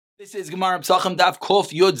This is Gemara Psachim Daf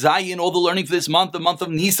Kof Yod Zayin. All the learning for this month, the month of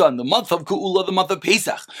Nisan, the month of Ku'ula, the month of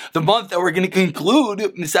Pesach, the month that we're going to conclude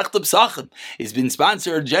Masechta Psachim, has been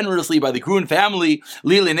sponsored generously by the Gruen family.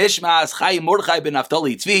 Lili Nishmas Chaim Mordechai ben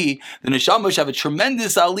Naftali Tzvi. The Neshamash have a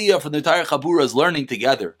tremendous aliyah for the entire Chabura's learning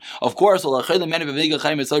together. Of course, all the men of Vega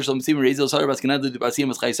Chaim Esau Shalom Sim Rezel Sar Baskanad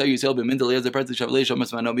Basim Chaisar Yisrael Ben Mendel Yezer Pertz Shavlei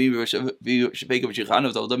Shomas Manomi Shpek of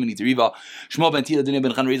Shichanov Zavdam Nitzriva Shmo Ben Tila Dinah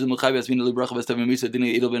Ben Chan Rezel Mukhav Yasmin Libracha Vestav Misa Dinah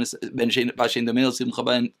Edel Ben Bashin the Mil Sim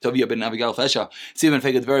Chaban Tovia Ben Abigail Fesha Simon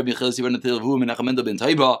Fegat Ver Ben Chil Sivan Tel Vu Ben Achamendo Ben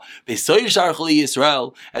Taiba Besoy Shar Chli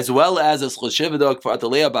Yisrael, as well as Choshevadok for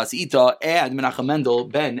Atalea Basita and Menachem Mendel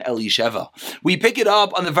Ben Elisheva. We pick it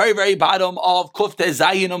up on the very, very bottom of Kufte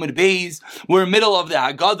Zayin Omid Beis. We're in the middle of the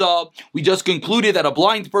Haggadah. We just concluded that a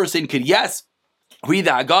blind person could, yes, read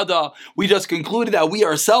the Haggadah. We just concluded that we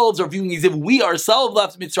ourselves are viewing as if we ourselves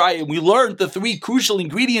left Mitzrayim. We learned the three crucial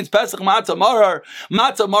ingredients: Pesach, Matzah, Marar.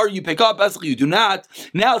 Matzah, Marar, you pick up. Pesach, you do not.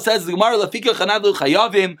 Now it says the Gemara, Lafika Chanadu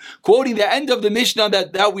Chayavim, quoting the end of the Mishnah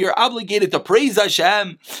that we are obligated to praise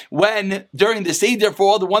Hashem when during the Seder for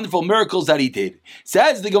all the wonderful miracles that He did.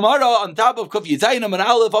 Says the Gemara on top of Kuf Yitzayim and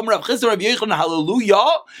Aleph, Amar Rav Chisda Rav Yochanan, Hallelujah,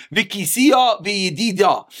 Vikisiya,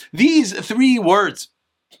 V'Yedidya. These three words,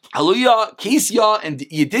 Hallelujah, Kisya, and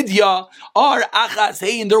Yedidya, are achas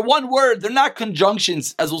hein. They're one word. They're not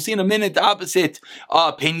conjunctions, as we'll see in a minute, the opposite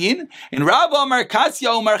opinion. And Rabba Amar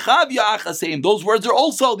Kasya Umar Chavya achas hein. Those words are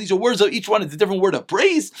also, these are words of each one. It's a different word of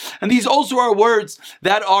praise. And these also are words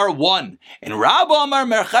that are one. And Rabba Amar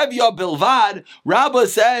Merchavya Bilvad, Rabba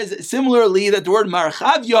says similarly that the word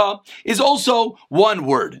Merchavya is also one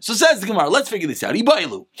word. So says the Gemara, let's figure this out.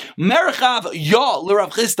 Ibailu. Merchav Ya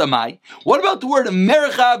l'Rav Chisda Mai. What about the word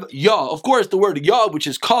Merchav Ya? Of course, the word Ya, which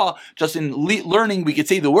is Ka, just in learning, we could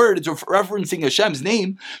say the word, it's referencing Hashem's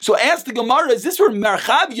name. So ask the Gemara, is this word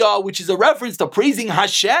Merchav Ya, which is a reference to praising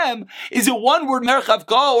Hashem, is it one word Merchav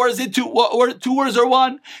Ka, or is it two words or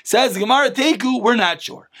one? Says the Gemara, Teku, we're not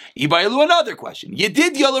sure. Ibailu, another question.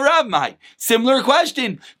 Yedidya l'Rav Mai. Similar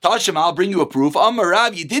question. Tashem, I'll bring you a proof.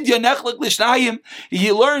 Amarav, Yedidya nechlek l'shnayim.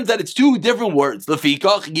 He learns that it's two different words.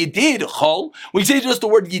 Lefikach, Yedid chol. We say just the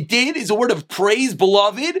word Yedid is a word of praise,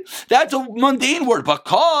 beloved. That's a mundane word, but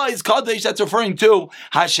Ka is Kadesh, that's referring to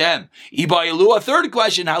Hashem. Ibailu, a third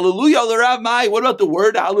question, Hallelujah l'Rav Mai. What about the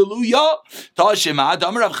word Hallelujah? Tashema,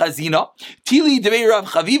 Damar Rav Chazina, Tili Devei Rav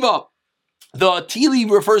Chaviva. The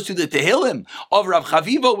Tili refers to the Tehillim of Rav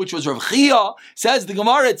Chaviva, which was Rav Chia. Says the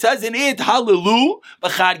Gemara, it says in it, Hallelu,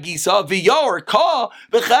 B'chad Gisa, V'ya, or Ka,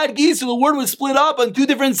 B'chad Gisa. The word was split up on two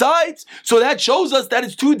different sides. So that shows us that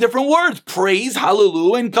it's two different words. Praise,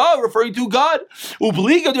 Hallelu, and Ka, referring to God.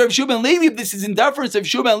 Ubliga to Rav Shua ben Levi, if this is in deference of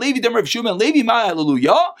Shua ben Levi, then Rav Shua ben Levi, Ma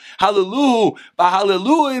Hallelujah, Hallelu,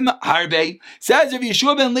 B'Halleluim Harbe. Says Rav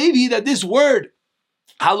Yeshua ben Levi that this word,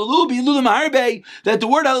 Hallelujah, that the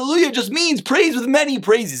word hallelujah just means praise with many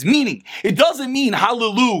praises. Meaning, it doesn't mean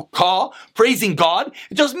hallelujah, praising God.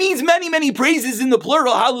 It just means many, many praises in the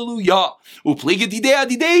plural, hallelujah.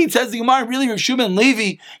 It says the Gemara, really, Rav Shua ben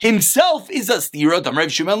Levi himself is a stira.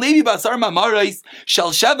 Rav Shua ben Levi, Basar Mamarais,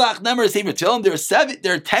 Shal Shevach, Nemer Sefer Tehillim.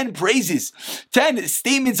 There are 10 praises, 10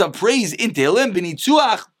 statements of praise in Tehillim.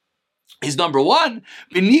 B'nitzuach is number 1,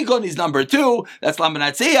 B'nigon is number 2, that's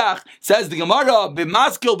Lamanatseach. Says the Gemara,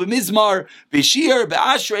 B'maskil, B'mizmar, B'shir,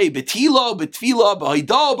 B'ashrei, B'tila, B'tfila,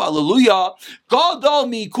 B'haidal, B'hallelujah, Gadol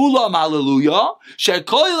Mikulam, Hallelujah,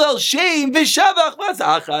 Shekoilel Shem, V'shavach,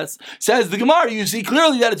 V'zachas. Says the Gemara, you see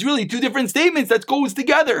clearly that it's really two different statements that goes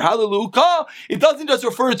together. Hallelujah. It doesn't just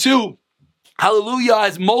refer to Hallelujah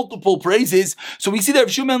has multiple praises. So we see that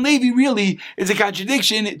Rav Shua ben Levi really is a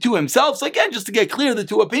contradiction to himself. So again, just to get clear, the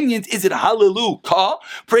two opinions, is it Hallelujah,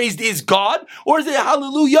 praised is God, or is it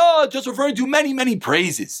Hallelujah, just referring to many, many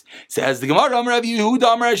praises? Says the Gemara, Amar Rav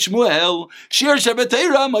Yehuda, Amar Shmuel, Shir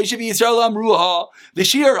Shabbatayra, Moshe v'Yisrael Amruha. The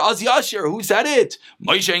Shir, Az Yashir, who said it?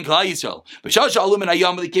 Moshe and Klal Yisrael. B'shal Shalom and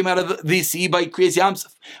Ayam, they came out of the sea by Kriyas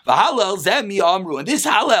Yamsuf. V'Hallel Zemi Amru. And this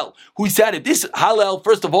Hallel, who said it? This Hallel,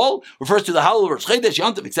 first of all, refers to the Hallel Rosh Chodesh,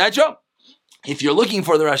 Yom Tov, etc. If you're looking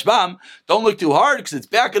for the Rashbam, don't look too hard because it's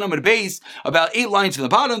back in Amud Beis, about 8 lines from the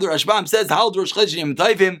bottom. The Rashbam says, Hallel Rosh Chodesh Yom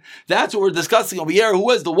Tovim. That's what we're discussing over here. Who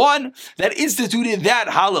was the one that instituted that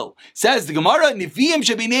Hallel? Says the Gemara, Nevi'im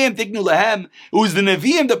Shebineim Tiknu Lahem. It was the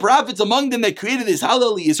Nevi'im, the prophets among them, that created this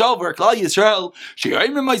Hallel Yisrael for Klal Yisrael.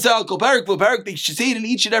 She'ayim Maisal Kol Parak Kol Parak. They should say it in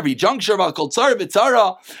each and every juncture about Kol Tzara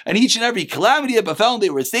V'Tzara, and each and every calamity that befell,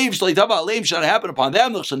 they were saved. Shleitava Aleim should happen upon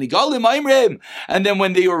them. And then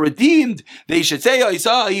when they were redeemed, they should say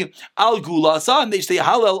Al Gula, and they say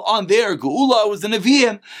Hallel on their Gula. Was the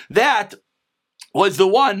Nevi'im that was the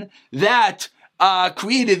one that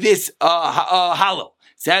created this Hallel.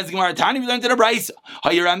 Says Gemara Tani, we learned in a brayso.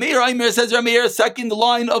 Hayir says Rameir, second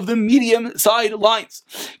line of the medium side lines.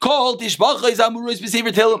 Called Tishbachos Amuros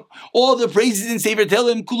b'Sefer Tehillim. All the praises in Sefer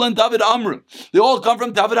Tehillim, Kulan David Amru. They all come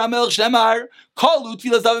from David HaMelech Shnemar. Kalu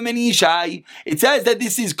Tfilas David Ben Yishai. It says that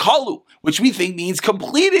this is Kalu, which we think means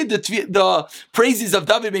completed the praises of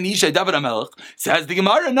David Ben Yishai, David HaMelech. Says the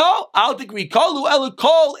Gemara, no, I'll agree. Kalu Elu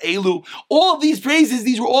Kol Elu. All these praises,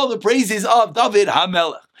 these were all the praises of David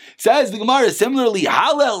HaMelech. Says the Gemara, similarly,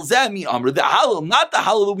 Hallel Zemi Amr, the Hallel, not the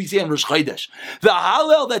Hallel that we see in Rosh Chodesh. The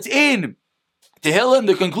Hallel that's in Tehillim,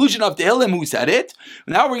 the conclusion of Tehillim, who said it.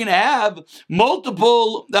 Now we're going to have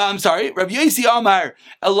multiple, Rabbi Yossi Amar,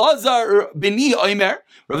 Elazar Bini Omer.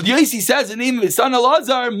 Rabbi Yossi says the name of his son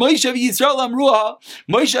Elazar, Moshe Yisrael Amruha.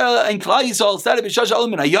 Moshe and Klal Yisrael said it b'Shash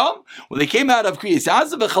Alim and Hayam. When they came out of Kriyas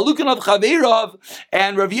Hazav, Chalukan of Chaveirav,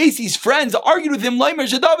 and Rabbi Yossi's friends argued with him, Leimer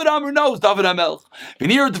David Amr knows David HaMelech.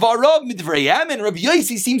 Benir Dvarav Midrayam, and Rabbi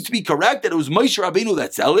Yossi seems to be correct that it was Moshe Rabbeinu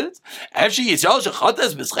that said it. After Yisrael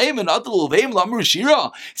Shechatas B'Scheim and Atul Uveim Lamru Shira,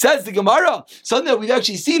 says the Gemara, something that we've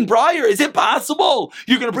actually seen prior. Is it possible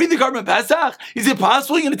you're going to bring the carbon Pesach? Is it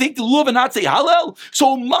possible you're going to take the lulav and not say Hallel?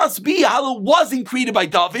 So it must be Hallel wasn't created by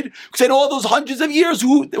David, because in all those hundreds of years,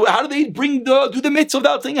 how do they do the mitzvah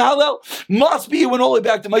without saying Hallel? Must be it went all the way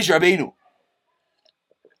back to Moshe Rabbeinu.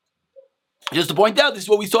 Just to point out, this is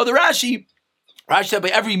what we saw the Rashi. Rashi said by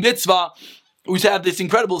every mitzvah, we have this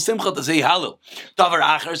incredible simcha to say Hallel. Davar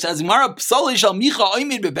Acher says, Gemara Psalish al Micha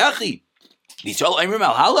Oimid Bebechi.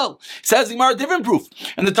 Says Gemara, different proof.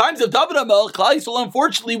 In the times of David HaMelech, Klal Yisrael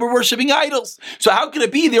unfortunately were worshipping idols. So how could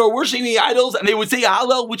it be they were worshipping idols and they would say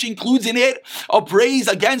Hallel, which includes in it a praise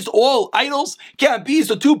against all idols? Can't be.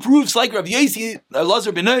 So two proofs like Rav Yossi,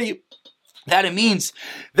 Elazar B'nai, that it means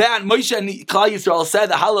that Moshe and Klal Yisrael said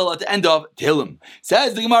the Hallel at the end of Tehillim.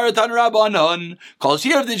 Says the Gemara Tan Rabbanon, Kol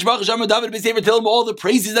Shir of the Yishbach Shamar David B'Sefer Tehillim, all the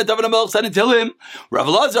praises that David HaMelech said in Tehillim. Rav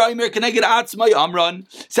Elazar Aimer Keneged Atzmai Amran.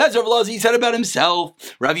 Says Rav Elazar, he said about himself.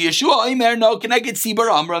 Rav Yeshua Aimer, no, Keneged Sibar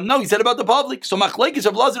Amran. No, he said about the public. So Machlekes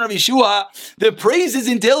Rav Elazar and Rav Yeshua, the praises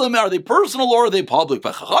in Tehillim, are they personal or are they public?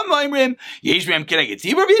 B'Chacham Aimrim, Yeshvim Keneged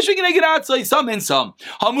Sibar, Yeshvim Keneged Atzmai, some and some.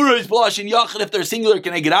 Hamura is blush in Yachid, if they're singular,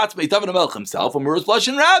 Keneged Atzmai, David HaMelech himself, and Merus Blush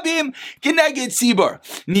and Rabim, Keneged Sibar.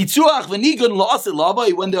 Nitzuach v'nigun lo'asid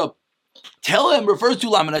lavai, when the Tehillim refers to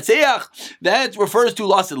Lamanatseach, that refers to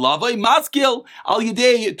Lasid Lavai, Maskil, Al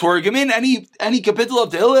Yidei Torgamin, any capital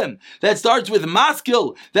of Tehillim that starts with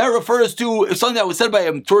Maskil, that refers to something that was said by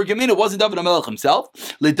a Torgamin, it wasn't David HaMelech himself.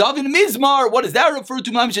 Le David Mizmar, what does that refer to?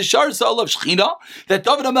 Mamish Shar Sal of Shechina, that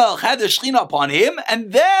David HaMelech had the Shechina upon him,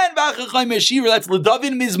 and then Vachachai Meshira, that's Le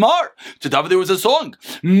David Mizmar. To David there was a song,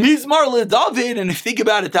 Mizmar Le David, and if you think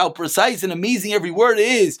about it, how precise and amazing every word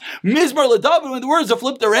is, Mizmar Le David, when the words are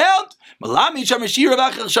flipped around, means that David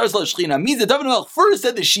HaMelech first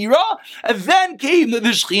said the Shira, and then came the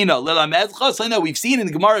Shechina. Something that we've seen in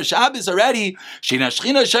the Gemara Shabbos already. The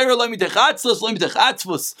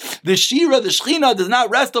Shira, the Shechina, does not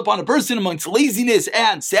rest upon a person amongst laziness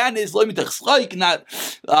and sadness, not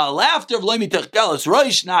laughter,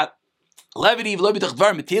 not levity,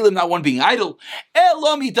 not one being idle. And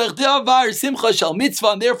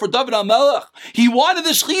therefore David HaMelech, he wanted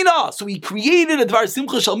the Shechina, so he created a Dvar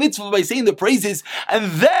Simcha Shal Mitzvah by saying the praises,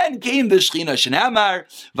 and then came the Shechina. Shenamar,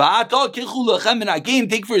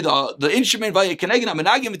 take for the instrument,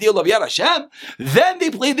 then they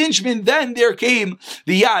played the instrument, then there came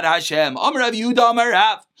the Yad Hashem. Amar Rav Yehuda Amar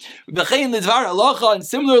Rav. And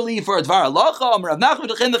similarly for a Dvar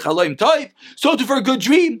Halacha, so too for a good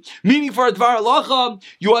dream, meaning for a Dvar Halacha,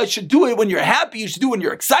 you should do it when you're happy, you should do it when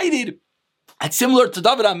you're excited. It's similar to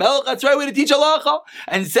David HaMelech. That's the right way to teach halacha.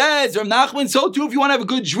 And says Rav Nachman, so too if you want to have a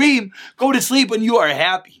good dream, go to sleep when you are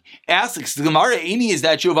happy. Asks the Gemara, Eini, is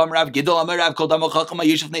that true of Amrav Gidol, Amrav Kol Damo Chacham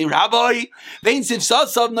Yishuv Nei Rabbi? Vein Sif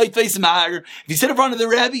Sasav Noit Veis Mahar. If you sit in front of the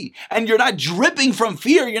Rebbe and you're not dripping from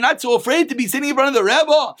fear, you're not so afraid to be sitting in front of the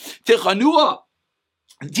Rebbe, Techanua.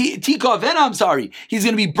 I'm sorry. He's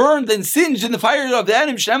going to be burned and singed in the fire of the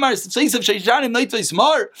Anim Shemar, Seis of Sheishanim, Night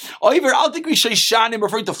Mar. Over, I'll think we Sheishanim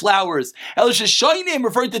referring to flowers. El Sheshainim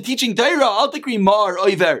referring to teaching Torah. I'll think we Mar,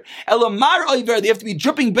 Over. Elamar, Over, they have to be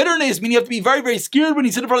dripping bitterness, meaning you have to be very, very scared when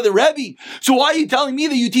you sit in front of the Rebbe. So why are you telling me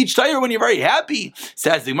that you teach Torah when you're very happy?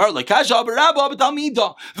 Says the Gemara, the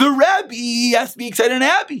Rebbe has to be excited and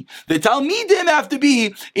happy. The Talmidim have to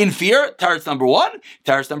be in fear. Taras number 1.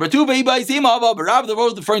 Taras number 2, the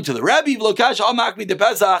was referring to the Rebbe.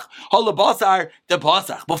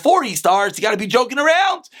 Before he starts, he got to be joking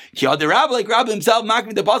around. Like Rabbi himself,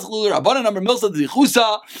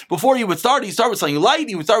 before he would start with something light.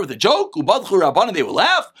 He would start with a joke. They would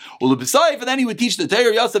laugh. And then he would teach the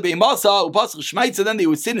Torah. And then they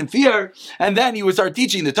would sit in fear. And then he would start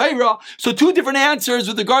teaching the Torah. So two different answers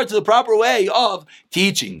with regard to the proper way of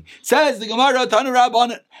teaching. Says the Gemara, Tanu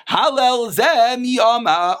Rabbanan, Hallel zeh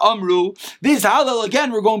amru. This Hallel,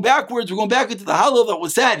 again, we're going backwards. We're going back into the Hallel that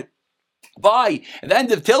was said by at the end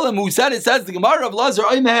of Tillim, who said it, says the Gemara of Lazar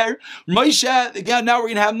Omer Moshe. Again, now we're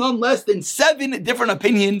going to have none less than 7 different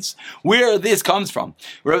opinions where this comes from.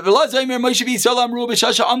 Lazar Omer Moshe v'Yisrael amru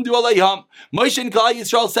b'shasha amdu alayham. Moshe and Klal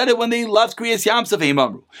Yisrael said it when they left Kriyas Yamsuf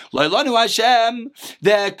amru. Leilanu Hashem.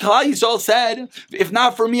 The Klal Yisrael said, if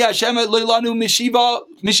not for me, Hashem leilanu mishiva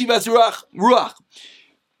ruach.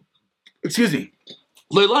 Excuse me.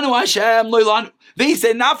 Leilanu Hashem leilanu. They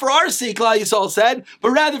said, not for our sake, Klal Yisrael said, but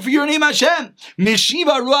rather for your name, Hashem.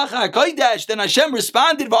 Mishiva Ruach HaKodesh. Then Hashem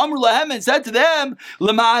responded, V'amru lahem, and said to them,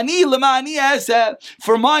 L'ma'ani eseh.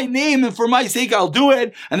 For my name and for my sake, I'll do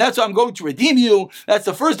it. And that's why I'm going to redeem you. That's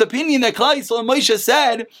the first opinion that Klal Yisrael and Moshe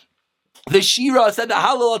said. The Shira said the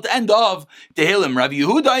Hallel at the end of Tehillim. Rabbi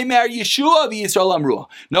Yehuda Imer Yeshua v'Yisrael Amru.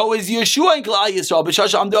 No, it's Yeshua and Klal Yisrael.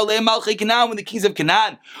 B'shasha amdu aleim malchei Canaan, when the kings of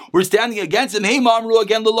Canaan were standing against him. Hey Amru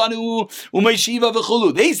again l'lanu u'meishiva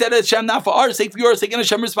v'chulu. They said Hashem, not for our sake, for your sake. And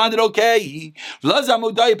Hashem responded, okay. V'lazar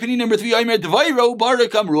Modai, opinion number 3. Imer Dvairo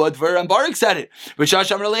Barak Amru Advar, and Barak said it.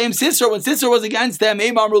 B'shasha amru aleim Sisra, when Sisra was against them. Hey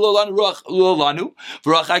Amru l'lanu ruach l'lanu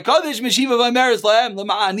v'ruach HaKodesh meshiva v'Ameres lahem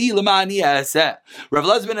l'ma'ani aseh. Rav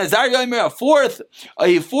Elazar ben Azariah a fourth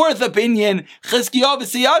opinion. Chizkiah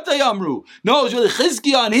v'siyata yamru. No, it was really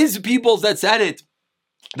Chizkiah and his peoples that said it.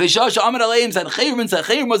 V'shasha amar aleim said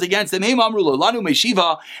Chayrim was against them. Hey amru lo lanu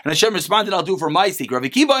meishiva, and Hashem responded, I'll do it for my sake. Rav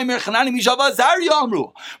Akiva Imer Chanani Mishava Azariah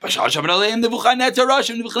amru. V'shasha amar aleim Nebuchadnezzar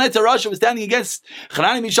Rasha was standing against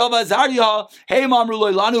Chanani Mishava Azariah. Hey amru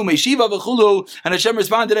lo lanu meishiva v'chulu, and Hashem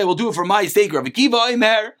responded, I will do it for my sake. Rav Akiva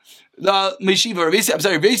Imer the meishiva.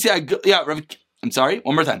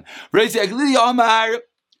 One more time.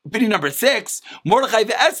 Opinion number 6. Mordechai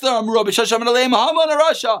ve'Esther amru b'shasha aleim Haman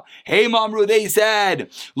Rasha. Hey Mamru, they said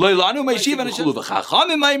Loilanu meishiva and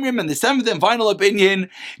Chachamim ma'imrim. And the 7th and final opinion,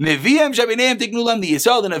 Neviim shabineim tiknulam, the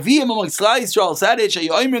Yisrael, the Neviim amongst Klal Yisrael said it.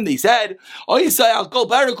 Shayoimrim, they said Oisai al kol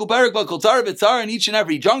barak u'barak b'kol tzar v'tzar, in each and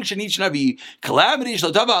every junction, each and every calamity.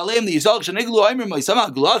 Shlotava aleim, the Yisrael sheniglu oimrim ma'isama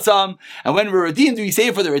gulasam. And when we're redeemed, we say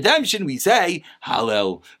for the redemption, we say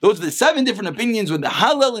Hallel. Those are the 7 different opinions when the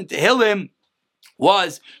Hallel in Tehillim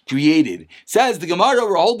was created. Says the Gemara,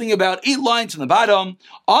 we're holding about 8 lines from the bottom.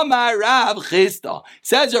 Amar Rav Chisda.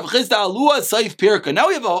 Says Rav Chisda, Alua Saif Pirka. Now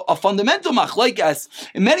we have a fundamental machlokes.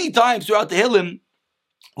 And many times throughout the Hillim,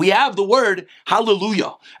 we have the word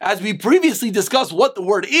hallelujah. As we previously discussed what the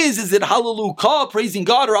word is it hallelujah, praising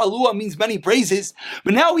God, or hallelujah means many praises?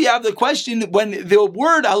 But now we have the question, when the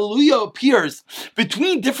word hallelujah appears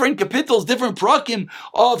between different capitals, different prakim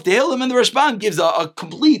of Tehillim, and the Rashbam gives a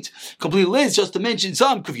complete list, just to mention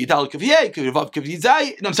some. Kuf Yidal Kuf Yeh, Kuf Vav Kuf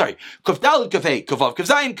Yizay, I'm sorry, Kuf Dal Kuf Hey, Kuf Vav Kuf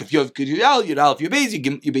Zayin, Kuf Yov Kuf Yidal, Yidal Kuf Yibez,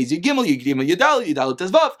 Yibez Yigimel, Yigimel Yidal, Yidal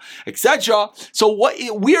Tezvav, etc. So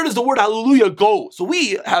where does the word hallelujah go? So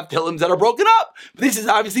we have Tehillims that are broken up. But this is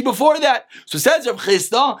obviously before that. So says Rav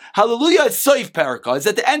Chisda, hallelujah is Soif Perika. It's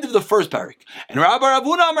at the end of the first parak. And Rabbi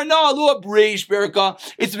Ravuna Amar, no, hallelujah Breish Perika.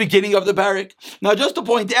 It's the beginning of the parak. Now just to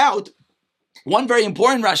point out, one very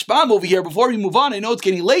important Rashbam over here, before we move on, I know it's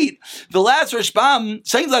getting late. The last Rashbam,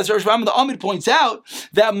 second last Rashbam, the Amid points out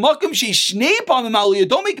that Makam She Shnei Pamim Aliyah,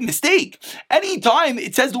 don't make a mistake. Anytime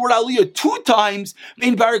it says the word Aliyah 2 times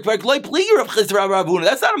in Barak like player of Chisra Ravuna,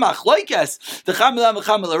 that's not a machlokes, the Chamila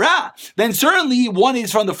Mechamila Ra. Then certainly one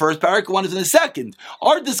is from the first parak, one is in the second.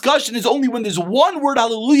 Our discussion is only when there's one word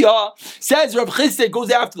Hallelujah, says Rav Chisda, it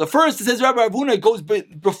goes after the first, it says Rabbi Ravuna, it goes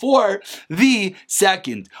before the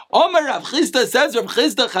second. Amar Rav Chisda says Rav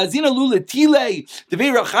Chisda, Chazina Lula Tile, the way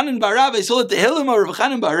Rav Chanan Barav, I saw it the Hillim of Rav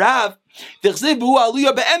Chanan Barav.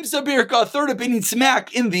 A third opinion,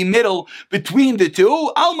 smack in the middle between the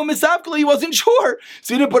two. Alma Misafkala, he wasn't sure.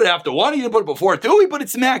 So he didn't put it after 1, he didn't put it before 2, he put it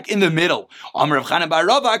smack in the middle. Amar Rav Chanan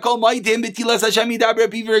Barav, I call my dim betilas Hashem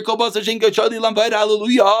Yidaber Piver Kobas Hashem Gachadi Lambad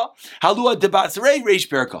Hallelujah. Hallelujah Debasrei Reish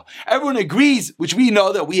Perka. Everyone agrees, which we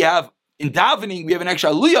know that we have in davening, we have an extra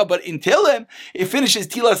Hallelujah, but in Tehillim, it finishes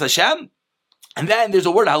Tilas Hashem. And then there's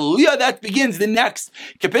a word hallelujah that begins the next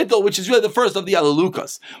capital, which is really the first of the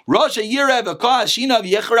hallelujahs. Rosh Yirev Akah Shinav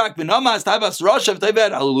Yecharak B'Namas Tavas Rosh of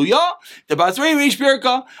Tevet Hallelujah. The Basrei Rish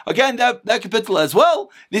Pirka. Again, that capital as well.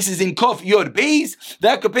 This is in Kof Yod Beis.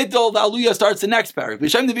 That capital, the hallelujah starts the next parak.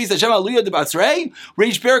 B'Shem Devis Hashem Hallelujah the Basrei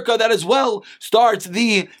Rish Pirka. That as well starts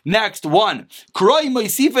the next one. Kroi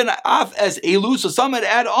Moisifen Af as Elu. So some would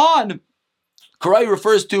add on. Karai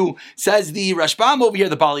refers to, says the Rashbam over here,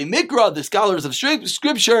 the Bali Mikra, the scholars of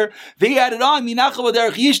scripture, they added on, that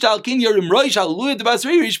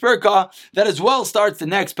as well starts the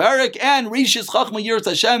next parak, and Rishis Chachma Yiras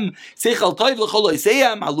Hashem, Seichel Toiv L'chol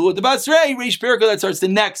Oiseyam, Haluah de Basrei, Rish Perka, that starts the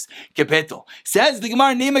next capital. Says the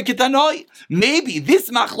Gemara, Nema Ketanoi, maybe this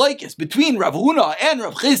machlokes between Rav Huna and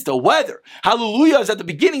Rav Chisda, whether hallelujah is at the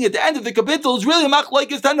beginning, at the end of the capital, is really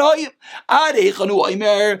machlokes Tanoi. Adechanu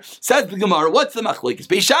Oimer, says the Gemara, what's the machlokes?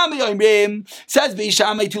 Beishamai Oimrim, says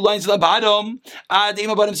Beishamai, 2 lines on the bottom. Ad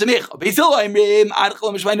Ema Barim Samech. Beisil Oimrim, Ad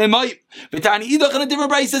Chalam Shvain Emayim. Betani Idach in a different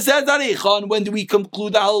price says Adechon. When do we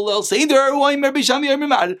conclude the Hallel Seder? Oimer Beishamai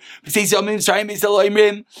Oimrim Ad. Beisil Oimrim Shayim Beisil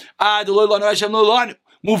Oimrim. Ad Lolanu Hashem Lolanu.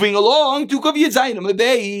 Moving along to Kav Yizayim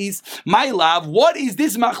Beis. My love, what is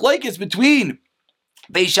this machlokes between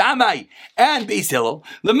Beis Shammai and Beis Hillel?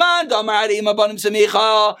 Leman damar adim abanim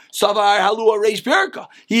semicha savar halua reish perka.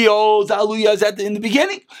 He holds haluyas in the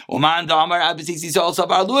beginning. Uman damar abisisi savar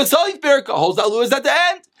halua salif perka holds haluyas at the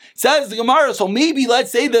end. Says the Gemara, so maybe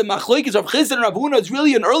let's say the machlokes of Chisda and Rav Huna is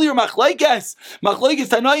really an earlier machlokes. Machlokes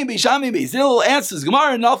Tanoim Beis Shammai Beis Hillel answers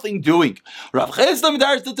Gemara, nothing doing. Rav Chisda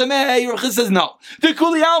Medaris to Tamei. Rav Chisda says no. The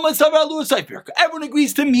Kuli Alma Savar Halua Saif Perka. Everyone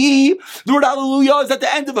agrees to me. The word Hallelujah is at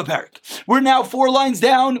the end of a parak. We're now 4 lines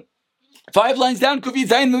down. 5 lines down, Kufi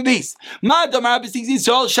Zayin Mabis. Madamar B'Sig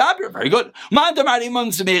Yisrael Shabir. Very good. Madamar Imam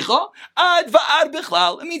Semecha Ad Va'ad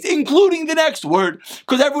Bichlal. It means including the next word,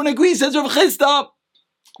 because everyone agrees, says Rav Chisda,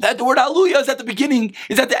 that the word hallelujah is at the beginning,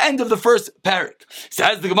 is at the end of the first parak.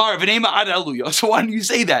 Says the Gemara, V'neima ad hallelujah. So why don't you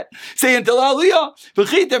say that? Say until hallelujah.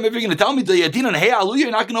 V'chitem, if you're going to tell me the yadin and hey hallelujah,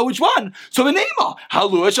 you're not going to know which one. So v'neima,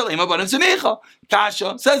 hallelujah shalema banim semecha.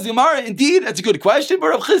 Kasha. Says the Gemara, indeed, that's a good question, but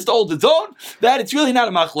Rav Chisda holds its own, that it's really not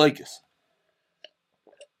a machlokes.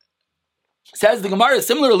 Says the Gemara,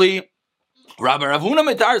 similarly, Rabbi Rav Huna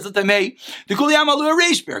metar zatamei, the kuliyam hallelujah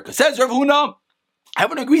reish perka. Says Rav Huna,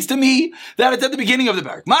 everyone agrees to me that it's at the beginning of the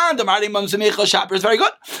parak. Man damar imam semecha shaper is very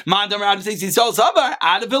good. Man damar ad says yisol savar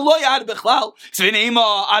ad veloy ad bechlal.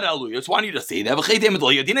 Svenema ad hallelujah. It's why you to say that. V'cheitem et lo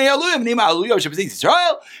yadinei hallelujah. V'nema hallelujah. Shepes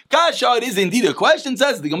Yisrael. Kasha. It is indeed a question.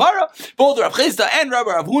 Says the Gemara. Both Rav Chisda and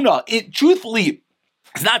Rabbi Rav Huna, truthfully,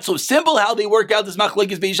 it's not so simple how they work out this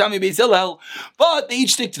machlokes Beis Shammai Beis Hillel, but they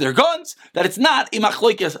each stick to their guns that it's not a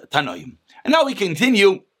machlokes Tanoim. And now we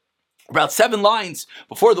continue. About 7 lines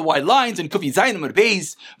before the wide lines in Kufi Zayin Amud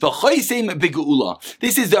Beis, v'choisem b'geula.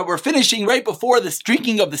 This is that we're finishing right before the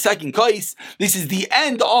streaking of the second kais. This is the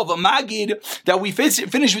end of a magid that we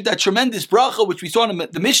finish with that tremendous bracha which we saw in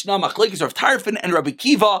the Mishnah, machlokes of Tarfon and Rabbi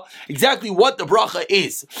Kiva, exactly what the bracha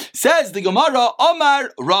is. Says the Gemara,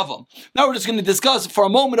 Omar Rava. Now we're just going to discuss for a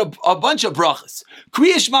moment a bunch of brachas.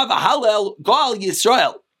 Kriya Shema v'Halel Gal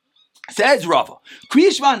Yisrael. Says Rava,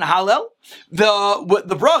 Kriya Shema and Halel.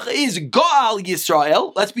 The bracha is Gaal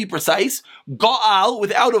Yisrael, let's be precise, Gaal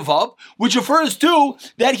without a vav, which refers to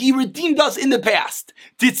that he redeemed us in the past.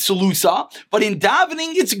 Titzlusa, but in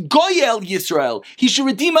davening it's Goyel Yisrael. He should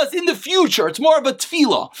redeem us in the future. It's more of a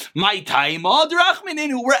tefillah. My time,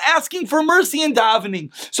 we're asking for mercy in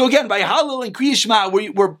davening. So again, by Halal and Kriya Shema,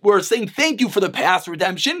 we're saying thank you for the past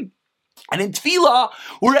redemption. And in Tefillah,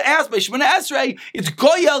 we're asked by Shemona Esrei, it's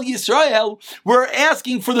Goyel Yisrael, we're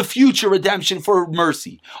asking for the future redemption, for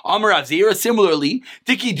mercy. Amar Avzira, similarly,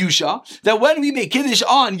 Tiki Dusha, that when we make Kiddush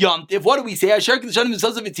on Yom Tiv, what do we say? Asher Kedushanim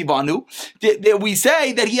Mitzvah V'Tzivanu, that we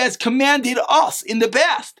say that he has commanded us in the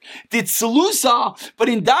past. Titzlusa, but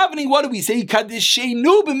in davening, what do we say?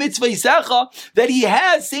 Kadishenu b'mitzvah Yisecha, that he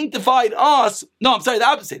has sanctified us. No, I'm sorry, the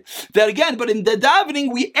opposite. That again, but in the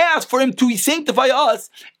davening, we ask for him to sanctify us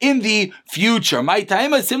in the future. My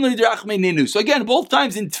time is similar to Rachmei Ninu. So again, both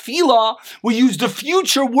times in Tefillah, we use the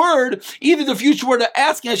future word, either the future word of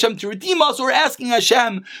asking Hashem to redeem us or asking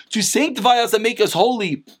Hashem to sanctify us and make us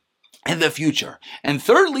holy in the future. And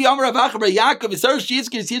thirdly, Amar Rav Acha Yaakov is Yisrael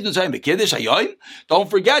Mitzrayim b'Kiddush Hayoim. Don't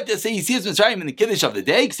forget to say Yisrael Mitzrayim in the Kiddush of the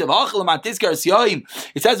day. It says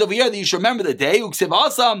over here that you should remember the day.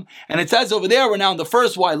 And it says over there, we're now in the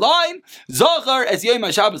first wide line. Zachar as Yom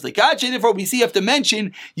HaShabbos Lekach. Therefore, we see you have to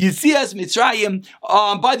mention Yisrael Mitzrayim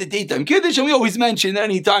by the daytime Kiddush. And we always mention that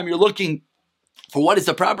anytime you're looking for what is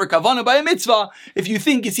the proper kavanah by a mitzvah. If you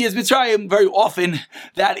think Yetzias Mitzrayim, very often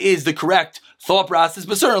that is the correct thought process,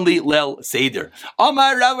 but certainly Leil Seder.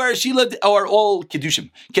 Amar Rabbi Shila, or all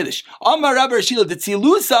Kiddushim, Kiddush. Amar Rabbi Shila, the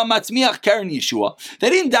Tzilusa Matzmiach Karen Yeshua.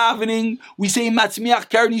 That in davening, we say Matzmiach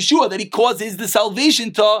Karen Yeshua, that he causes the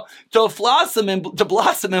salvation to blossom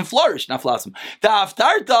and flourish, not blossom. The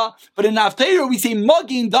Haftarta, but in Haftarah, we say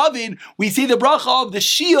Magin David, we say the bracha of the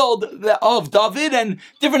shield of David, and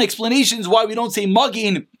different explanations why we don't say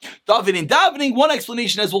Magin David in davening. One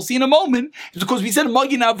explanation, as we'll see in a moment, is because we said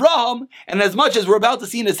Magin Avraham, and as much as we're about to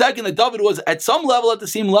see in a second that David was at some level at the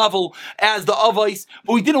same level as the Avos,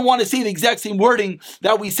 but we didn't want to say the exact same wording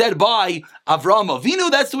that we said by Avraham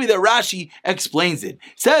Avinu. That's the way that Rashi explains it.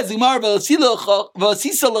 Says the Gemara, says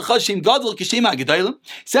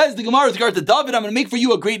the Gemara with regard to David, I'm going to make for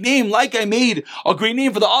you a great name, like I made a great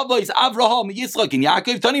name for the Avos, Avraham, Yitzchak, and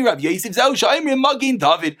Yaakov. Tani Rav Yosef Zeu Shaimrim Magin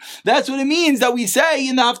David. That's what it means that we say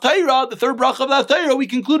in the Haftarah, the third bracha of the Haftarah, we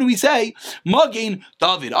conclude and we say Magin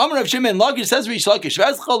David. Amar Rav Shimon Lakish says Rish Lakish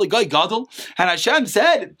Vezchal the guy Gadol, and Hashem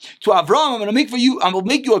said to Avraham, I'm going to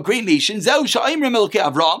make you a great nation. Zeu Shaimrim Elokei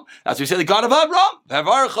Avraham. That's what we say, the God of Avraham.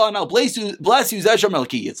 V'avarcha, and I'll bless you. Zeu Shem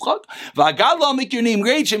Elokei Yitzchak. V'agadla, I'll make your name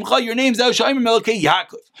great. Shemcha, your name Zeu Shaimrim Elokei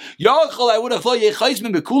Yaakov. Yachal, I would have thought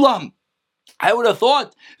Yechaismin Bekulam. I would have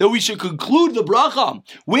thought that we should conclude the bracha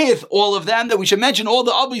with all of them, that we should mention all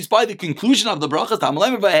the abis by the conclusion of the bracha.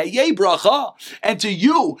 And to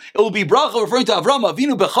you, it will be bracha referring to Avraham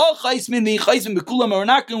Avinu. We're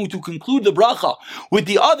not going to conclude the bracha with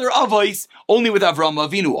the other avos, only with Avraham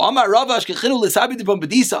Avinu.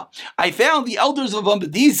 I found the elders of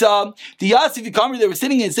Bambadisa, the Yasif Yikamri, they were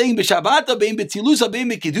sitting and saying,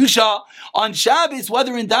 on Shabbos,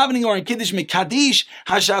 whether in davening or in Kiddush, Mekadish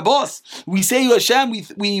HaShabbos, we say Hashem,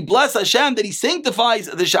 we bless Hashem that He sanctifies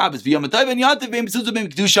the Shabbos. In davening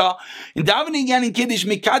and in Kiddush,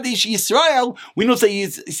 Mekadesh Yisrael, we don't say He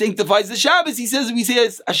sanctifies the Shabbos. We say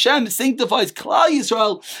Hashem sanctifies Klal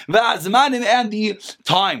Yisrael, V'azmanim, and the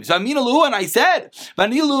times. And I said,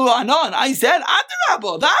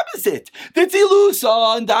 Adarabba, the opposite. The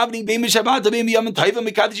Tzilusa and davening Beim Shabbat, Beim Yom Tov,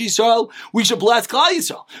 Mekadesh Yisrael, we should bless Klal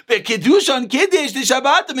Yisrael. But Kiddush on Kiddush, the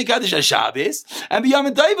Shabbat, Mekadesh Shabbos, and Yom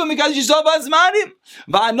Tov, Mekadesh Yisrael. And I'm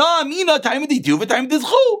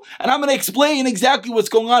going to explain exactly what's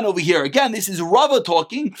going on over here. Again, this is Rava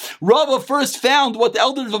talking. Rava first found what the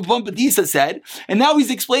elders of Bambadisa said, and now he's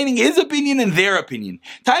explaining his opinion and their opinion.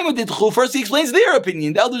 First he explains their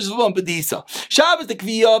opinion, the elders of Bambadisa. Shabbos the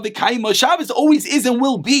Kviya, the Kaima. Shabbos always is and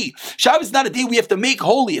will be. Shabbos is not a day we have to make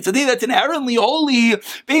holy. It's a day that's inherently holy.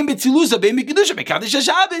 We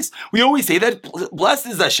always say that blessed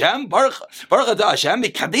is Hashem, Baruch Hashem,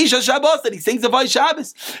 that He sanctifies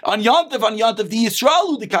Shabbos. On Yom Tov, the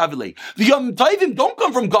Yisrael the Kavile. The Yom Tovim don't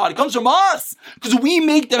come from God, it comes from us. Because we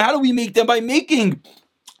make them. How do we make them? By making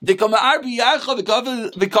we make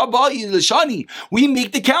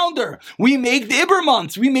the calendar, we make the Iber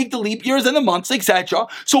months, we make the leap years and the months, etc.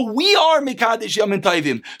 So we are Mekadesh Yom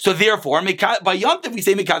Tovim. So therefore, by Yom Tov we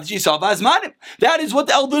say Mekadesh Yisrael V'azmanim. That is what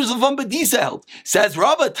the elders of Bambadisa held. Says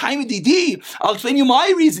Rava, time Didi. I'll explain you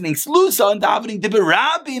my reasoning. Slusa and davening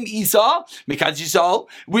Rabim Isa Mekadesh Yisrael.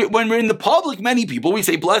 When we're in the public, many people we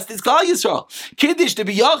say blessed is Klal Yisrael. Kiddush to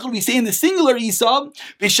be Yachal, we say in the singular Isa.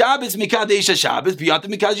 B'Shabbos Mekadesh Shabbos. B'Yom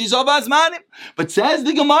Tov But says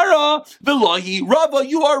the Gemara, Velohi, Rava,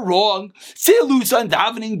 you are wrong. Selusa and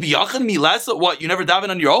davening biyachid milesa. What, you never daven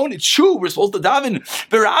on your own? It's true, we're supposed to daven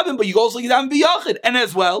berabim, but you also daven biyachid. And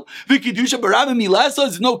as well, the Kiddusha berabim milesa,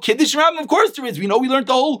 is no Kiddush rabim? Of course there is. We know we learned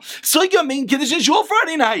the whole Sugya main Kiddush and Shul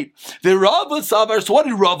Friday night. The Rava Savar, so what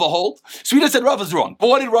did Rava hold? So we just said Rava's wrong. But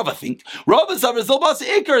what did Rava think? Rava Savar, Zilbas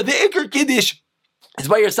Iker, the Iker Kiddush. It's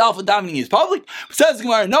by yourself and davening is public. Says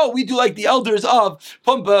Gemara, no, we do like the elders of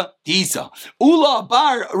Pumpa Disa. Ula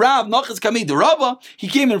bar Rav Nachas Kamei de Rava. He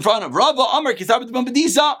came in front of Rava. Amar Kisabet Pumpa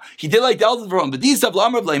Disa. He did like the elders of Pumpa Disa.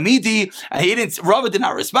 V'Amar V'Laimiti. And he didn't. Rava did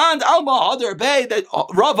not respond. Alma Hadar Bey. That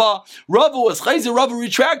Rava was Chayzer. Rava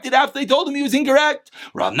retracted after they told him he was incorrect.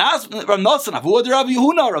 Rav Nasan Avua de Rav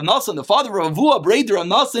Yehuna. Rav Nasan, the father of Avua, Breder Rav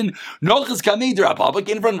Nasan. Nachas Kamei de Rav Papa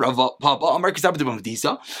came in front of Rava Papa. Amar Kisabet Pumpa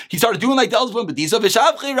Disa. He started doing like the elders of Pumpa Disa.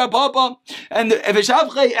 V'Shavchei Rababa, and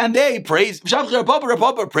they praised. V'Shavchei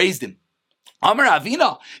Rababa praised him. Amar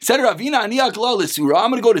Ravina, said Ravina, Ani Akla L'Sura,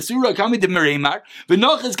 I'm going to go to Surah, Kami de Meremar,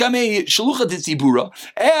 V'nochas Kame Shalucha Tzibura,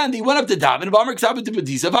 and he went up to daven, V'amar K'sabit to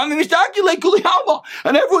Badisa, V'amar Mishtakile Kuli Hava,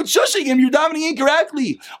 and everyone's shushing him, you're davening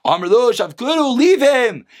incorrectly. Amar Lo, Shavkunu, leave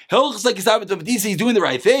him. Hilchas like K'sabit to Badisa, he's doing the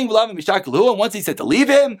right thing, V'amar Mishtakile, and once he said to leave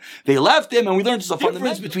him, they left him, and we learned just a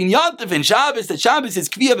difference between Yantav and Shabbos, that Shabbos is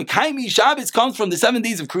Kviyah V'kaimi, Shabbos comes from the 7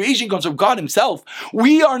 days of creation, comes from God himself.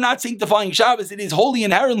 We are not sanctifying Shabbos, it is holy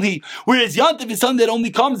inherently, whereas Yantav is something that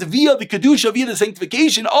only comes via the Kedusha, via the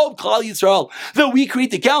sanctification of Klal Yisrael, that we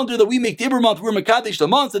create the calendar, that we make the Iber month, we're Mekadesh the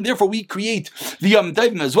months, and therefore we create the Yom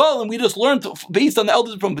Tovim as well, and we just learned based on the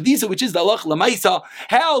elders from Badisa, which is the Halach Lamaisa,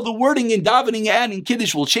 how the wording in davening and in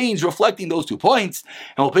Kiddush will change, reflecting those 2 points,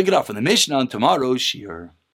 and we'll pick it up from the Mishnah on tomorrow's Shiur.